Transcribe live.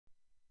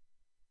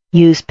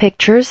Use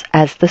pictures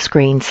as the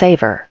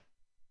screensaver.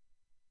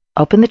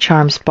 Open the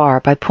Charms bar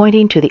by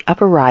pointing to the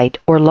upper right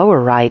or lower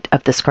right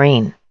of the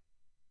screen.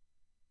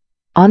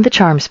 On the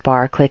Charms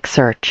bar, click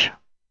Search.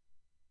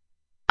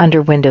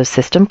 Under Windows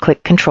System,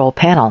 click Control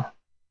Panel.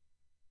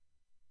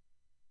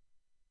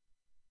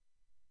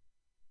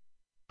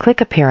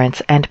 Click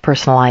Appearance and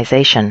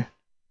Personalization.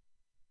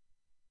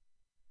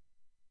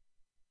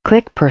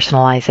 Click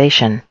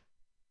Personalization.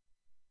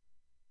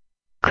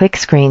 Click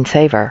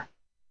Screensaver.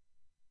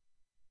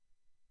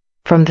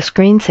 From the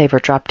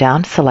Screensaver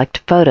drop-down,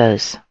 select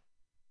Photos.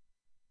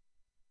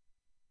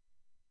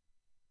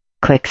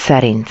 Click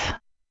Settings.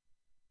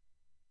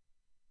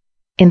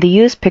 In the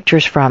Use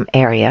Pictures From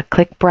area,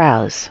 click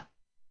Browse.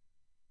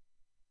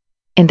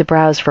 In the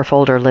Browse for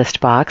Folder list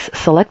box,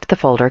 select the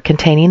folder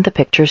containing the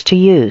pictures to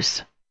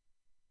use.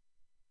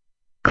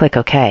 Click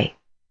OK.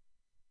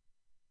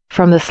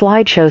 From the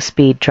Slideshow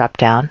Speed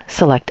drop-down,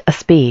 select a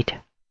speed.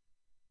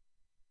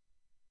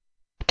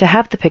 To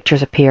have the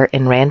pictures appear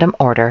in random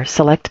order,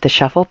 select the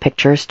Shuffle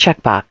Pictures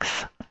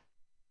checkbox.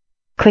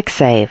 Click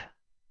Save.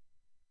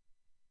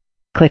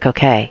 Click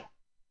OK.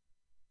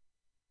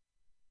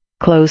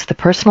 Close the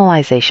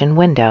Personalization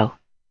window.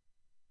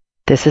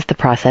 This is the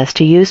process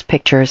to use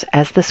pictures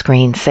as the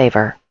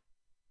screensaver.